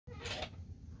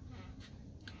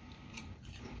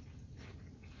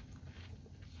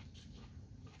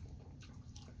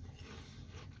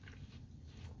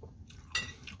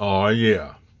Oh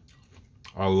yeah,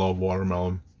 I love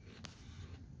watermelon.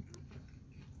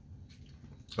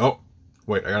 Oh,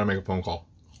 wait, I gotta make a phone call.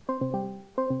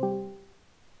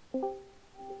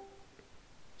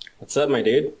 What's up, my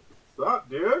dude? What's up,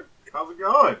 dude? How's it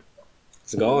going?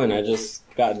 It's going. I just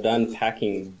got done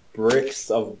packing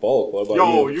bricks of bulk. What about you?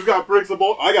 Yo, you got bricks of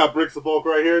bulk? I got bricks of bulk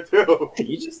right here, too.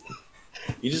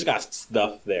 You just got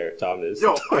stuff there, Thomas.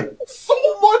 Yo,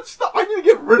 so much stuff. I need to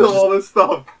get rid of all this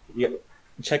stuff. Yeah.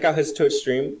 Check out his Twitch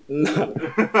stream. No.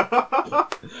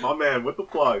 My man, with the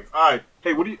plugs. All right.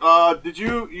 Hey, what do you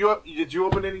did you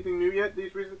open anything new yet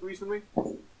recently?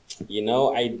 You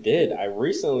know, I did. I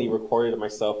recently recorded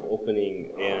myself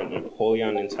opening an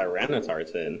Empoleon and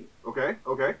Tyranitar tin. Okay.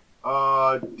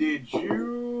 Did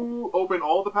you open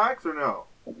all the packs or no?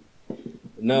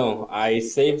 No, I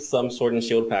saved some Sword and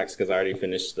Shield packs because I already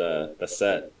finished the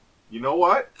set. You know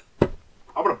what?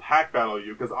 I'm gonna pack battle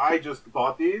you because I just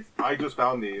bought these. I just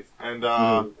found these, and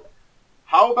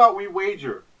how about we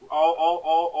wager?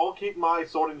 I'll keep my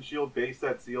Sword and Shield base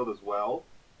set sealed as well,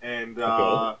 and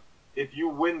okay. If you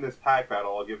win this pack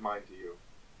battle, I'll give mine to you.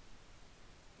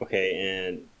 Okay,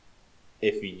 and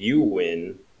if you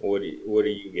win, what do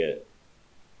you get?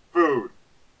 Food.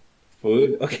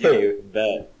 Food? Okay, yeah.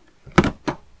 Bet.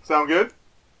 Sound good?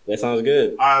 That sounds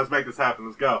good. All right, let's make this happen.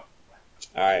 Let's go.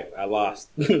 All right, I lost.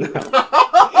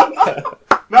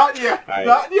 Not yet. Right.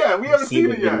 Not yet. We haven't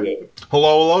seen it yet.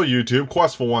 Hello, YouTube.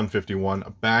 Questful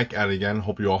 151 back at it again.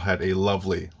 Hope you all had a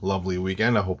lovely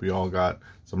weekend. I hope you all got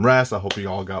some rest. I hope you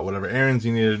all got whatever errands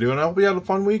you needed to do, and I hope you had a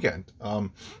fun weekend.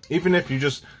 Even if you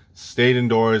just stayed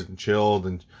indoors and chilled,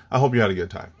 and I hope you had a good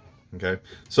time. Okay.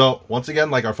 So once again,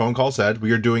 like our phone call said,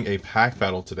 we are doing a pack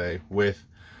battle today with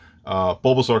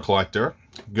Bulbasaur Collector,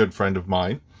 good friend of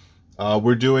mine.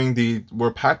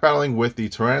 We're pack battling with the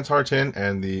Tyranitar tin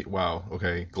and the, wow,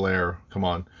 okay, glare, come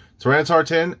on. Tyranitar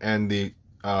tin and the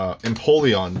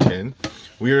Empoleon tin.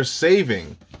 We are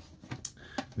saving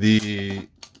the,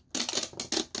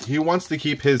 he wants to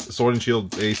keep his Sword and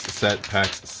Shield base set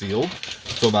packs sealed.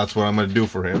 So that's what I'm going to do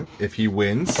for him. If he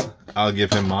wins, I'll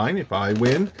give him mine. If I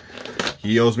win,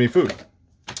 he owes me food.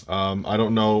 I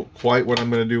don't know quite what I'm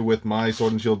going to do with my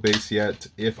Sword and Shield base yet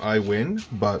if I win,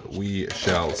 but we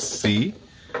shall see.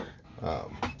 Let's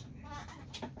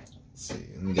see,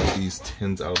 and get these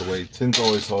tins out of the way. Tins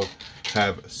always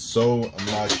have so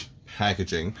much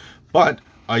packaging, but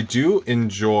I do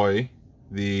enjoy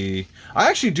I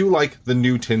actually do like the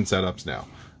new tin setups now.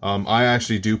 I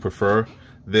actually do prefer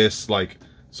this, like,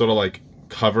 sort of like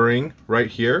covering right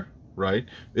here. Right,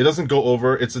 it doesn't go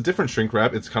over. It's a different shrink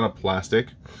wrap. It's kind of plastic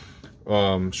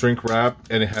shrink wrap,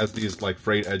 and it has these like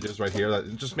frayed edges right here that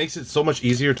it just makes it so much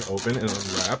easier to open and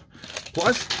unwrap.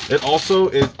 Plus, it also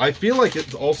is, I feel like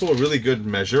it's also a really good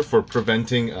measure for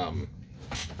preventing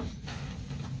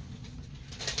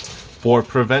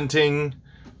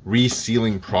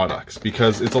resealing products,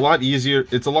 because it's a lot easier,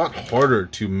 it's a lot harder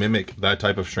to mimic that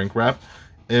type of shrink wrap,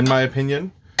 in my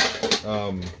opinion.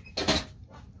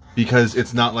 Because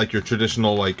it's not like your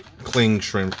traditional like cling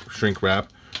shrink wrap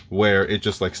where it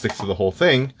just like sticks to the whole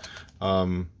thing.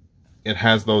 It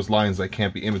has those lines that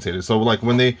can't be imitated. So like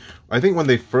I think when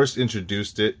they first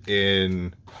introduced it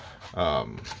in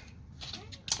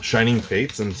Shining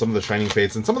Fates, and some of the Shining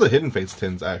Fates and some of the Hidden Fates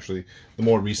tins, actually, the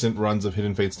more recent runs of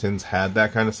Hidden Fates tins had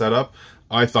that kind of setup.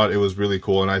 I thought it was really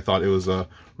cool, and I thought it was a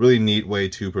really neat way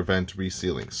to prevent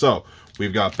resealing. So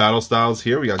we've got Battle Styles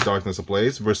here. We got Darkness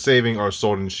Ablaze. We're saving our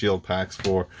Sword and Shield packs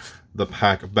for the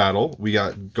pack battle. We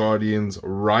got Guardians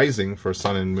Rising for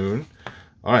Sun and Moon.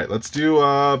 All right, let's do.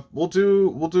 We'll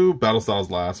do Battle Styles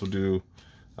last. We'll do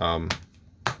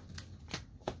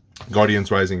Guardians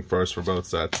Rising first for both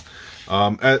sets.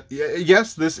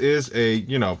 Yes, this is a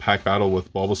pack battle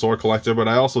with Bulbasaur Collector, but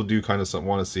I also do kind of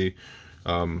want to see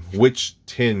which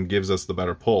tin gives us the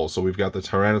better pull. So we've got the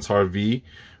Tyranitar V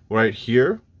right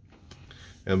here,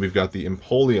 and we've got the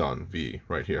Empoleon V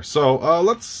right here. So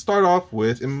let's start off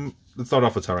with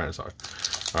Tyranitar.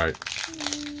 All right.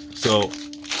 So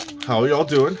how are y'all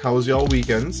doing? How was y'all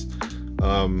weekends?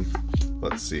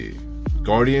 Let's see.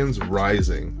 Guardians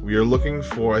Rising. We are looking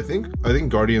for, I think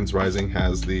Guardians Rising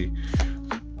has the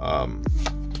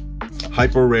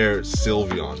hyper rare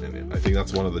Sylveon in it. I think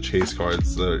that's one of the chase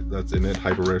cards that's in it.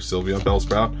 Hyper rare Sylveon,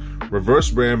 Bellsprout,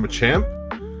 reverse rare Machamp,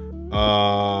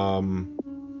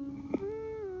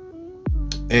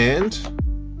 and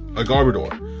a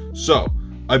Garbodor. So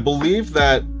I believe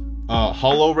that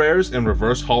holo rares and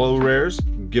reverse holo rares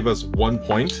give us 1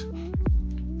 point.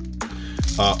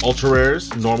 Ultra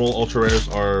rares, normal ultra rares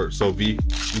are, so V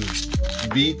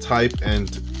type and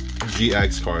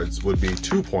GX cards would be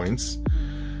 2 points.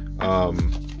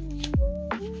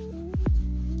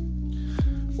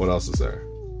 What else is there?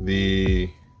 The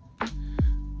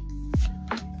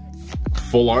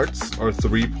full arts are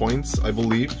 3 points, I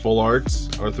believe. Full arts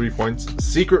are 3 points.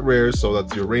 Secret rares, so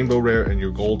that's your rainbow rare and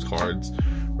your gold cards.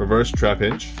 Reverse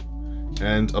Trapinch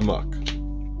and a Muck.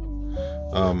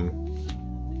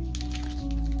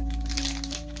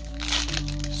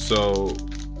 So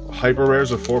hyper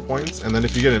rares are 4 points, and then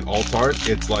if you get an alt art,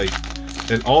 it's like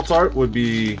an alt art would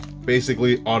be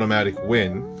basically automatic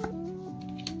win.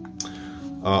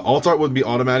 Alt art would be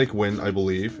automatic win, I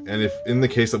believe, and if in the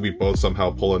case that we both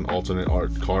somehow pull an alternate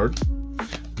art card,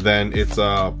 then it's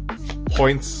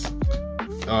points,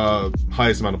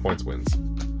 highest amount of points wins.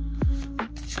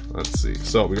 Let's see.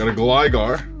 So we got a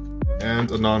Gligar and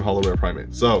a non-holo rare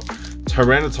primate. So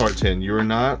Tyranitar tin, you're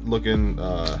not looking,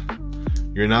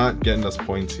 you're not getting us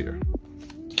points here.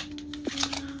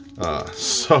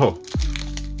 So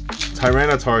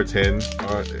Tyranitar tin,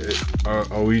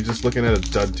 are we just looking at a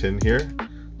dud tin here?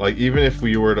 Like, even if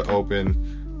we were to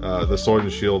open the Sword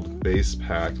and Shield base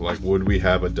pack, like, would we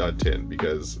have a dud tin?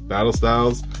 Because Battle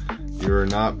Styles, you're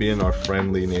not being our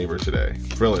friendly neighbor today.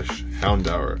 Frillish,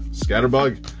 Houndour,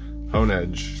 Scatterbug,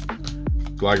 Honedge,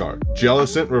 Gligar,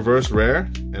 Jellicent reverse rare,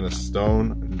 and a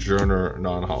Stone Journer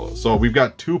non-holo. So we've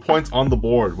got 2 points on the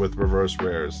board with reverse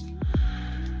rares.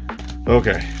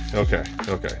 Okay.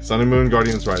 Sun and Moon,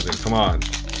 Guardians Rising, come on.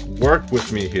 Work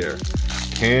with me here.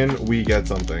 Can we get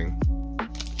something?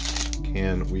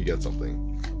 Can we get something?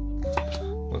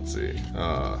 Let's see.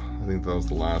 I think that was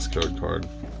the last code card.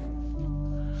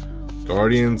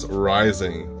 Guardians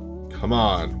Rising. Come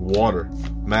on. Water.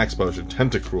 Max Potion.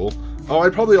 Tentacruel. Oh,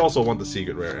 I'd probably also want the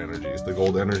secret rare energies. The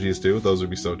gold energies too. Those would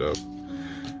be so dope.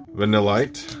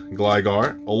 Vanillite,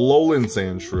 Gligar, a Alolan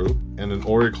Sandshrew, and an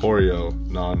Oricorio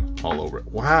non-holo rare.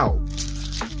 Wow.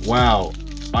 Wow.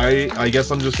 I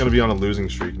guess I'm just going to be on a losing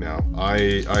streak now.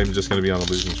 I'm just going to be on a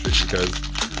losing streak because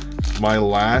my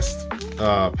last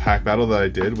pack battle that I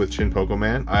did with Chin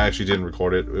Pokeman, I actually didn't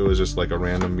record it. It was just like a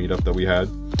random meetup that we had.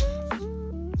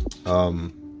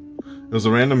 It was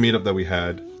a random meetup that we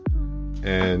had,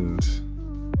 and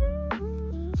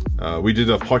we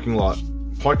did a parking lot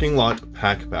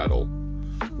pack battle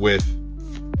with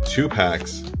 2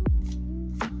 packs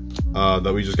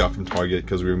that we just got from Target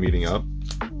because we were meeting up,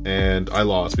 and I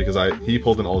lost because he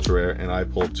pulled an ultra rare and I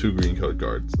pulled 2 green code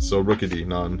cards. So Rookidee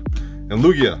and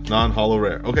Lugia non-holo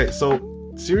rare. Okay, so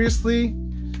seriously,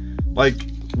 like,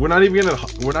 we're not even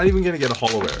gonna get a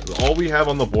holo rare. All we have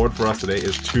on the board for us today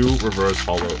is 2 reverse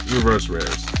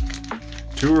rares.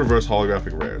 2 reverse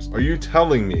holographic rares. Are you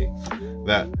telling me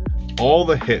that all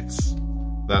the hits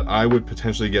that I would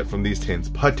potentially get from these tins,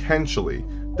 potentially,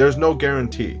 there's no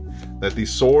guarantee that the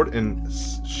Sword and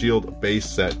Shield base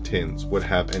set tins would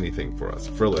have anything for us?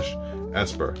 Frillish,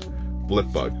 Esper,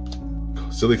 Blipbug,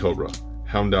 Silicobra,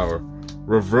 Houndour,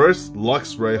 reverse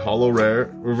Luxray holo rare,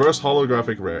 reverse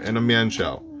holographic rare, and a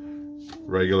Manchow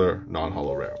regular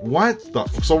non-holo rare. What the?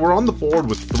 So we're on the board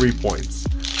with 3 points.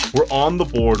 We're on the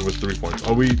board with 3 points.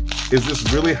 Are we? Is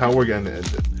this really how we're going to end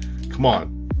it? Come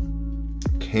on.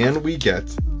 Can we get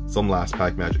some last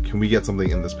pack magic? Can we get something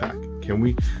in this pack? Can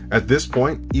we? At this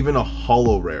point, even a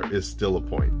holo rare is still a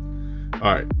point.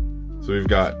 All right. So we've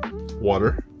got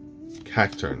Water,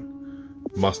 Cacturn,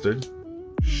 Mustard,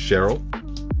 Cheryl,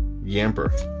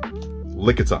 Yamper,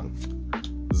 Lickitung,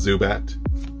 Zubat,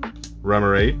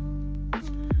 Remoraid,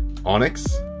 Onix,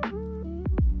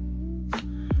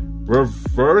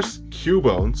 reverse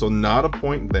Cubone, so not a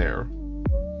point there.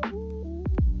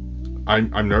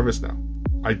 I'm nervous now.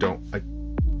 I'm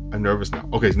nervous now.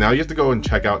 Okay, so now you have to go and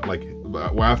check out, like,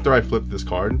 after I flip this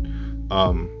card,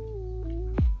 I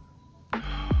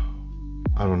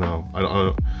don't know. I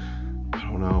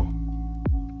don't know.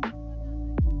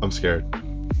 I'm scared.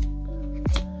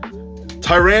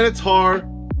 Tyranitar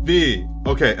V.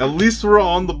 Okay, at least we're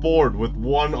on the board with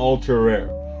 1 ultra rare.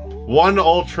 1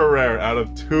 ultra rare out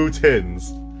of 2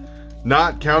 tins.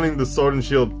 Not counting the Sword and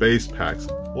Shield base packs.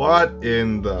 What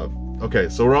in the... Okay,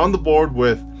 so we're on the board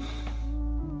with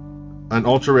an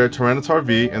ultra rare Tyranitar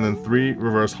V and then 3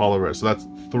 reverse holo rares. So that's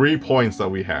 3 points that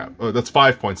we have. Oh, that's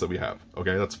 5 points that we have.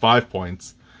 Okay, that's 5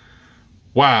 points.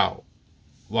 Wow.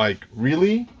 Like,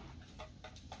 really?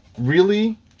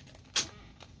 Really?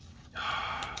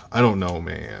 I don't know,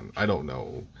 man. I don't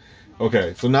know.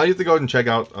 Okay, so now you have to go ahead and check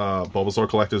out Bulbasaur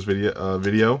Collector's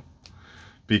video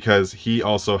because he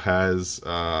also has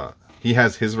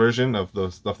his version of the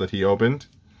stuff that he opened.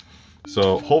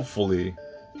 So hopefully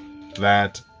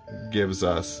that gives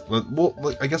us.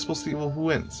 Well, I guess we'll see. Well, who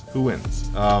wins? Who wins?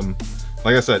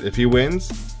 Like I said, if he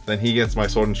wins, then he gets my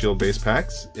Sword and Shield base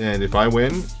packs, and if I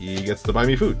win, he gets to buy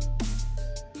me food.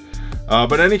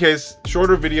 But in any case,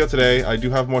 shorter video today. I do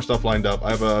have more stuff lined up. I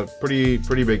have a pretty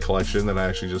big collection that I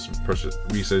actually just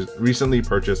recently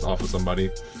purchased off of somebody.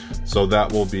 So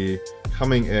that will be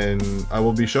coming in. I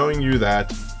will be showing you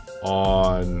that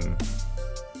on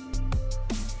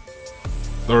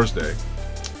Thursday.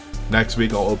 Next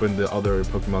week I'll open the other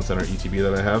Pokemon Center ETB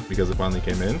that I have because it finally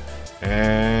came in.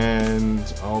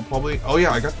 And I'll probably... Oh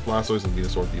yeah, I got the Blastoise and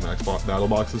Venusaur VMAX battle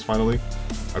boxes finally.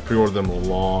 I pre-ordered them a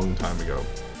long time ago.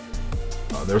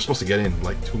 They were supposed to get in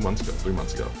like 2 months ago, 3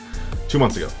 months ago. 2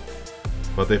 months ago.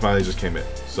 But they finally just came in.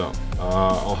 So,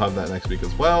 I'll have that next week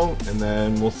as well. And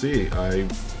then we'll see.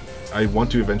 I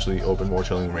want to eventually open more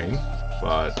Chilling Reign.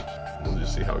 But we'll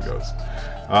just see how it goes.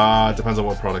 It depends on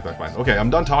what product I find. Okay,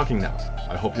 I'm done talking now.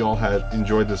 I hope you all had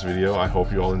enjoyed this video. I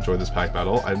hope you all enjoyed this pack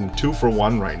battle. I'm 2 for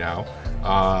 1 right now.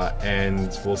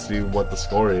 And we'll see what the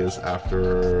score is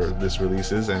after this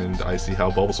releases and I see how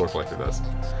Bulbasaur Collector does.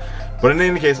 But in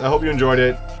any case, I hope you enjoyed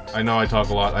it. I know I talk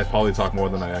a lot. I probably talk more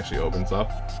than I actually open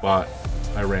stuff, but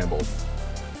I rambled.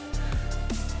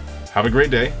 Have a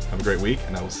great day, have a great week,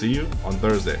 and I will see you on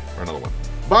Thursday for another one.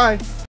 Bye!